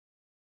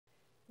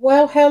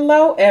Well,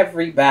 hello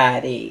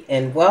everybody,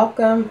 and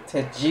welcome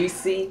to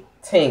Juicy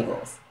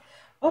Tingles.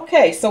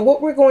 Okay, so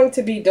what we're going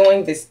to be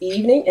doing this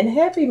evening, and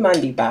happy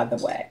Monday, by the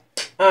way.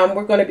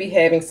 We're going to be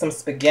having some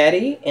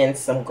spaghetti and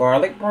some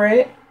garlic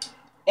bread,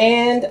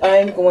 and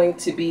I'm going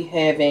to be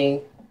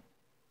having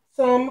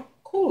some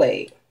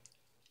Kool-Aid.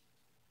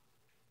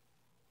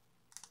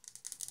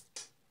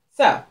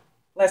 So,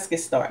 let's get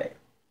started.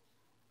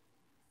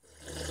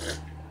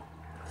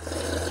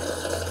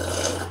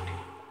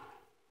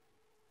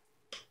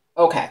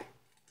 Okay.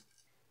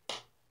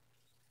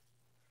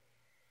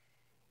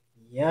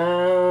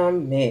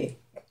 Yummy.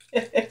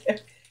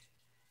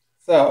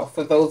 So,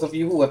 for those of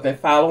you who have been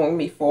following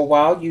me for a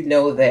while, you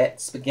know that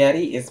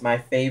spaghetti is my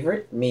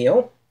favorite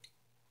meal.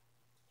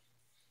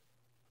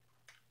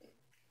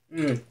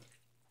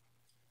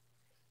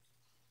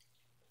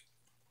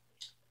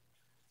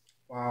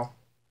 Wow.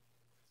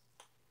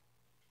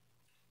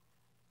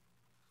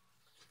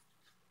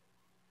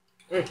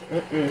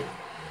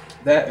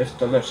 That is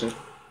delicious.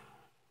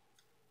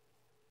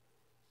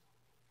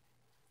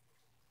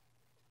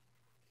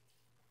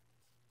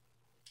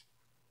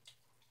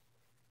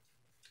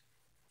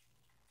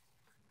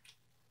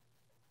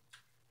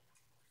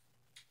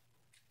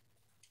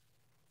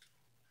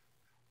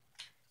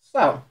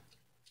 So,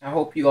 I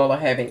hope you all are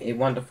having a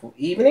wonderful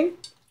evening.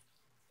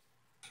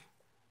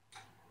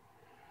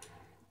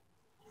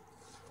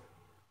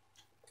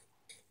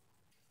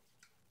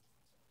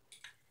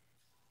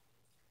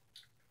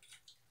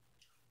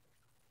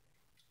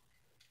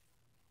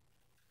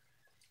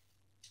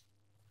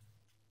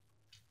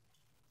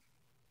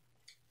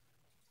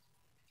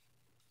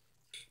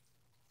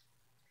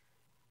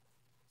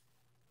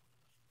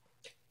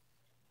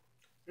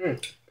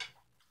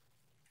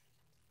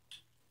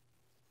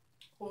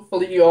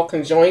 Hopefully you all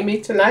can join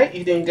me tonight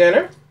eating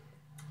dinner.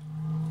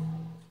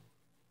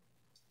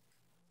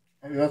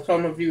 I know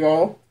some of you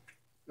all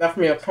left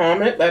me a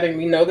comment letting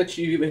me know that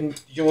you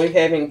enjoy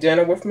having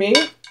dinner with me.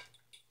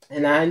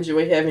 And I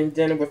enjoy having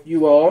dinner with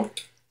you all.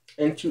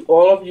 And to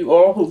all of you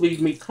all who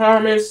leave me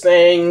comments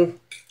saying,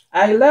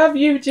 I love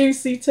you,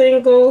 Juicy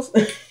Tingles.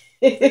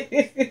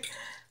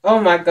 Oh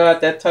my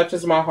God, that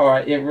touches my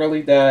heart. It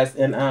really does.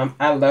 And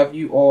I love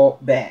you all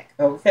back,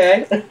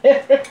 okay?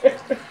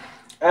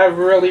 I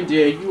really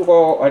do. You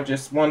all are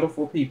just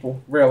wonderful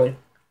people, really.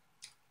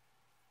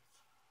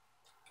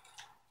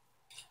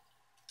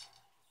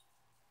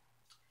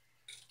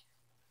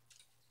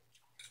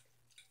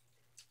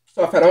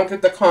 So if I don't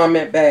get the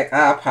comment back,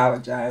 I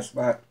apologize,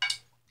 but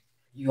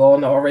you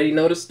all already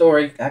know the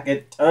story. I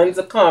get tons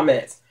of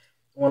comments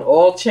on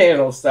all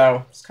channels,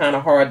 so it's kind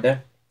of hard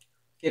to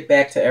get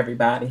back to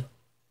everybody.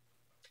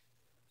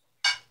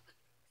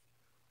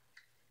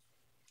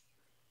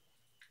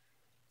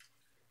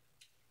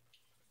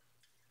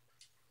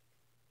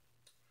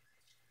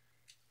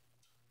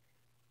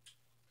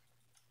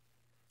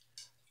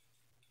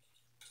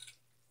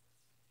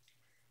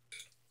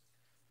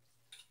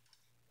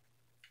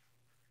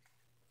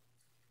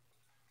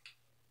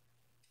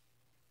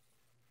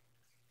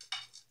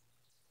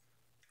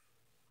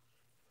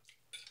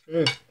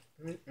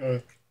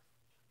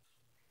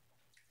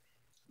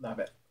 Love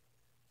it.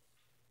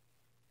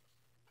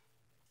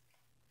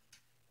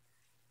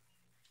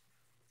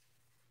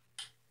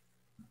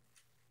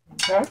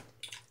 Okay.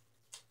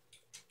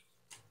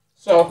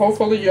 So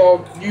hopefully you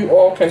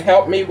all can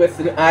help me with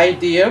an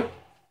idea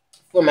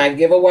for my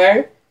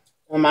giveaway.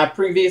 On my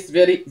previous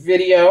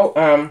video,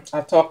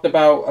 I talked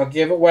about a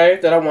giveaway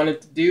that I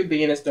wanted to do,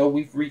 being as though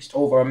we've reached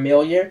over 1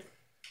 million.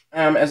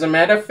 As a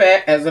matter of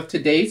fact, as of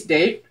today's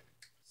date,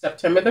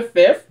 September the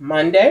 5th,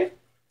 Monday,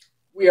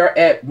 we are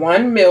at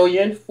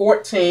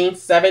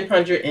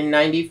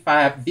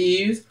 1,014,795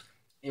 views,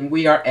 and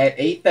we are at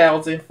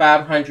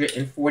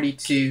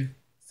 8,542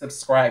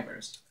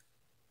 subscribers.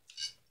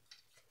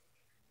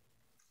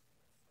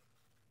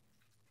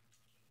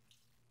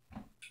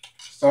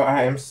 So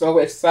I am so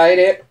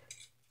excited.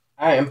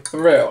 I am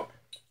thrilled.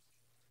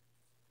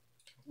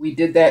 We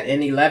did that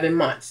in 11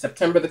 months.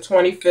 September the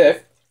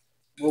 25th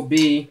will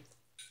be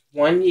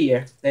 1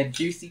 year that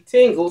Juicy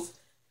Tingles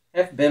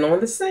have been on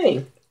the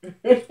scene.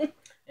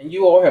 And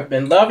you all have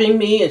been loving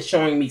me and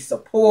showing me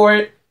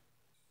support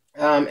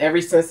ever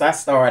since I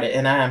started.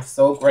 And I am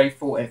so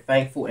grateful and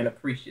thankful and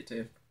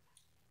appreciative.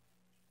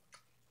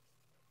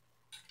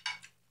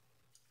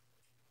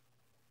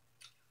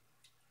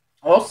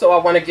 Also, I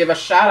want to give a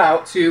shout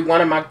out to one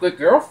of my good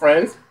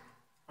girlfriends.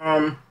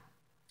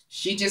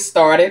 She just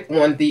started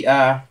on the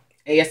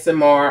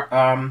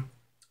ASMR.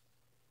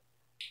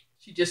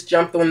 She just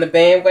jumped on the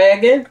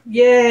bandwagon.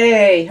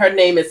 Yay! Her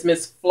name is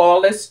Miss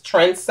Flawless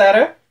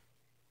Trendsetter.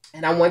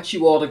 And I want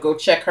you all to go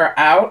check her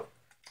out.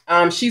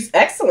 She's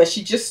excellent.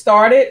 She just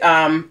started.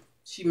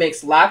 She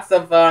makes lots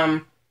of,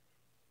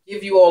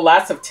 give you all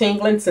lots of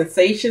tingling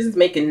sensations,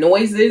 making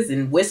noises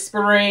and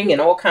whispering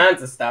and all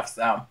kinds of stuff.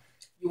 So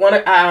you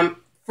want to,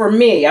 for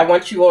me, I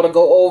want you all to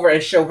go over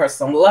and show her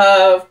some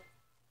love,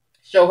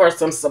 show her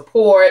some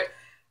support.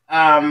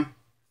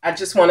 I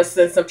just want to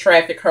send some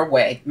traffic her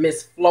way.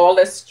 Miss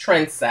Flawless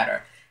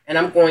Trendsetter. and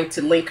I'm going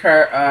to link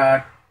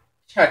her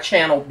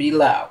channel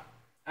below.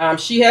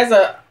 She has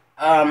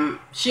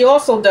she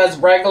also does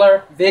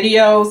regular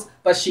videos,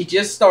 but she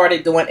just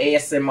started doing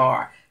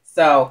ASMR.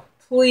 So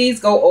please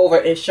go over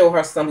and show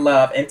her some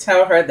love and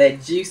tell her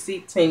that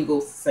Juicy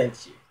Tingles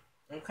sent you.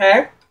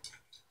 Okay?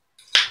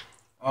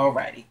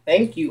 Alrighty.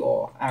 Thank you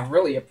all. I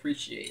really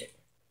appreciate it.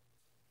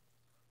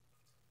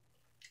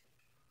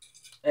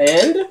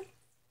 And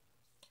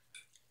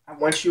I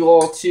want you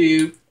all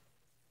to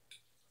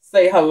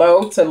say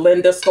hello to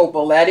Linda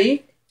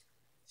Scopelliti.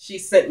 She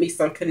sent me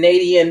some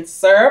Canadian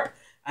syrup.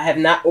 I have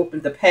not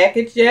opened the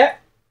package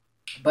yet,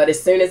 but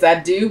as soon as I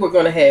do, we're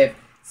going to have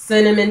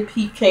cinnamon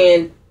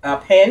pecan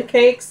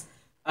pancakes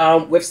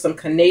with some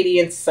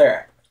Canadian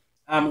syrup.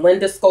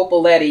 Linda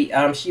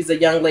Scopelliti, she's a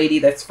young lady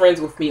that's friends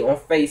with me on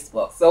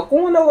Facebook. So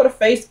go on over to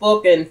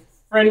Facebook and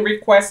friend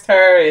request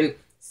her and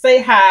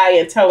say hi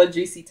and tell her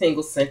Juicy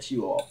Tingles sent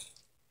you all.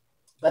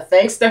 But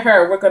thanks to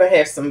her, we're going to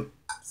have some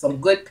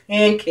good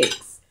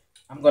pancakes.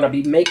 I'm going to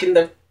be making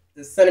the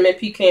cinnamon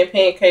pecan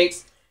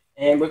pancakes,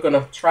 and we're going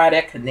to try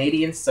that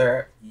Canadian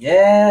syrup.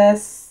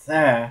 Yes,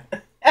 sir.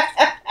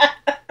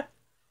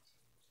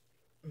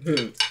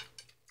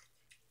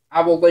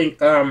 I will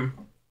link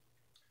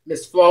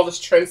Miss Flawless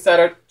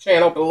Trendsetter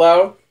channel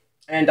below,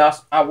 and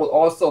I will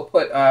also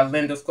put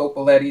Linda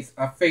Scopelliti's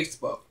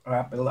Facebook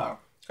below,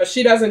 because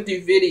she doesn't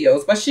do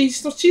videos, but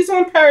she's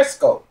on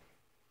Periscope.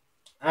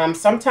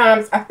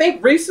 Sometimes, I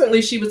think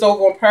recently she was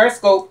over on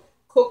Periscope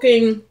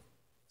cooking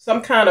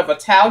some kind of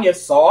Italian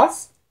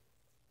sauce.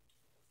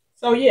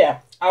 So yeah,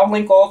 I'll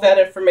link all that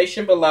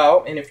information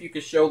below, and if you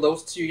could show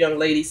those two young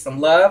ladies some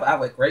love, I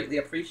would greatly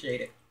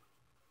appreciate it.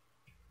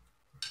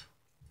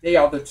 They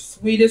are the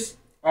sweetest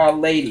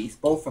ladies,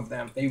 both of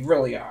them. They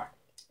really are.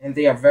 And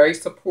they are very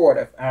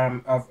supportive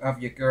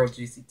of your girl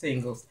Juicy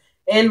Tingles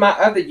and my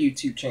other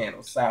YouTube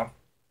channels. So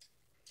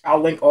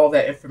I'll link all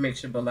that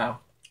information below.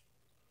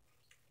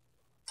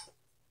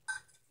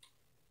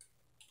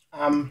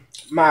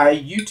 My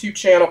YouTube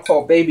channel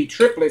called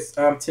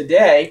BABYTRIPLETS,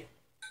 today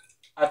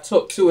I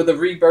took 2 of the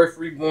Rebirth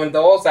Reborn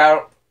dolls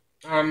out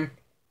to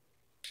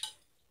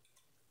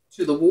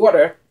the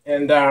water,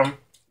 and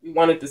we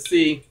wanted to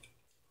see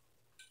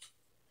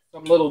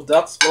some little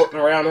ducks floating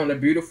around on the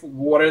beautiful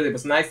water. It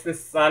was nice and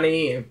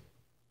sunny, and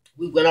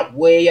we went up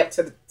way up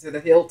to the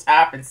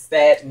hilltop and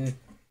sat, and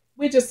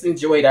we just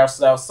enjoyed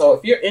ourselves. So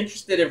if you're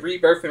interested in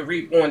Rebirth and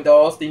Reborn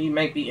dolls, then you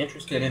might be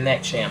interested in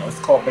that channel. It's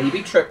called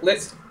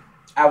BABYTRIPLETS.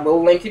 I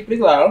will link it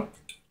below.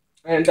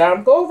 And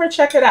go over and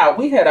check it out.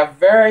 We had a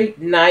very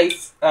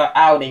nice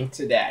outing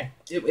today.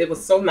 It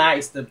was so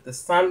nice. The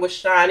sun was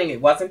shining. It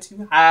wasn't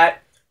too hot.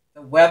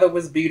 The weather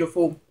was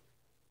beautiful.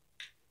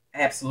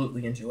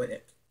 Absolutely enjoyed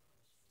it.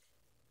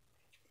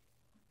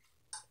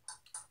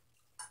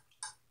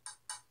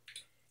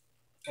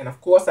 And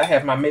of course, I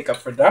have my Makeup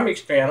for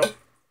Dummies channel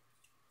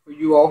for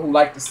you all who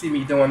like to see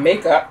me doing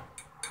makeup.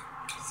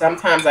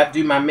 Sometimes I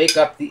do my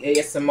makeup the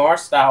ASMR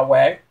style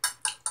way.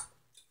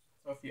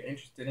 So if you're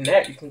interested in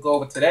that, you can go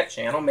over to that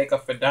channel,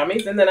 Makeup for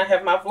Dummies. And then I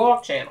have my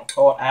vlog channel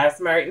called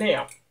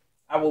EYESMARRIEDNOW.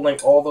 I will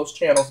link all those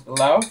channels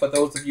below for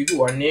those of you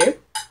who are new.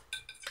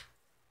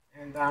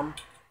 And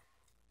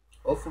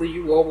hopefully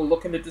you all will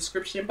look in the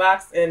description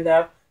box and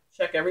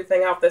check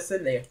everything out that's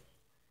in there.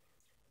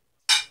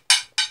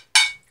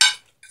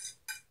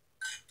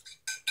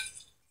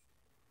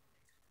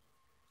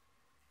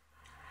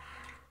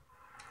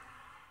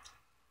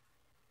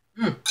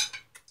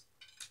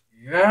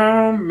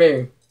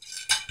 Yummy.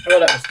 Oh,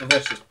 that was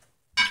delicious.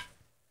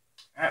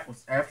 That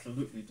was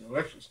absolutely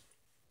delicious.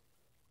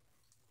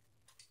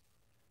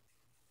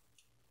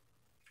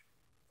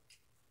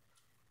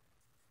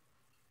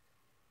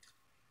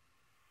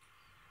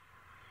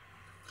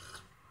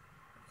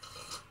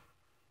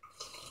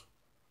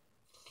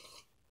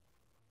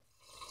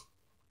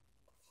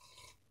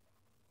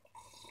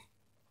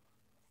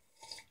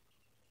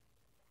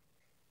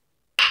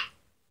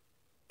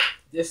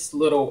 This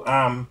little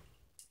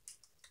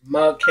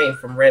mug came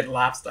from Red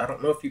Lobster. I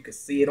don't know if you could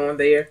see it on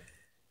there.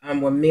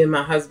 When me and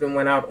my husband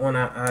went out on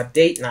a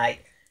date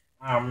night,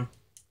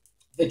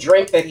 the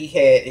drink that he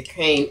had, it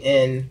came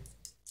in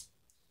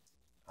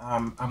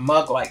a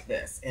mug like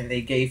this, and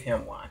they gave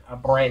him one, a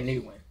brand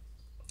new one.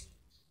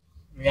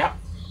 Yep.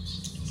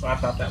 So I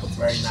thought that was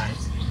very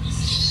nice.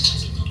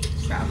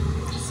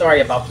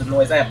 Sorry about the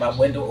noise. I have my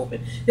window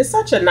open. It's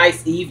such a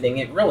nice evening.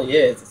 It really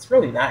is. It's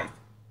really nice.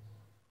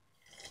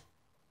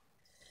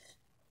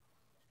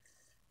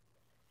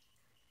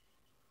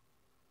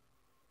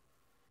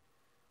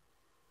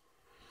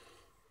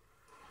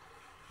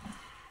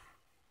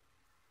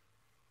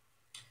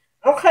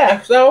 Okay,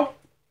 so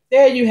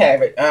there you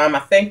have it. I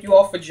thank you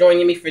all for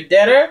joining me for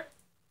dinner,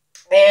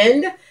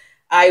 and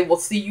I will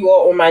see you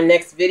all on my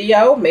next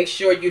video. Make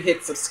sure you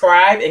hit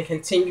subscribe and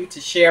continue to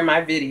share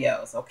my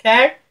videos,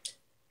 okay?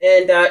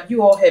 And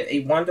you all have a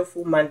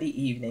wonderful Monday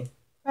evening.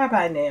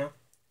 Bye-bye now.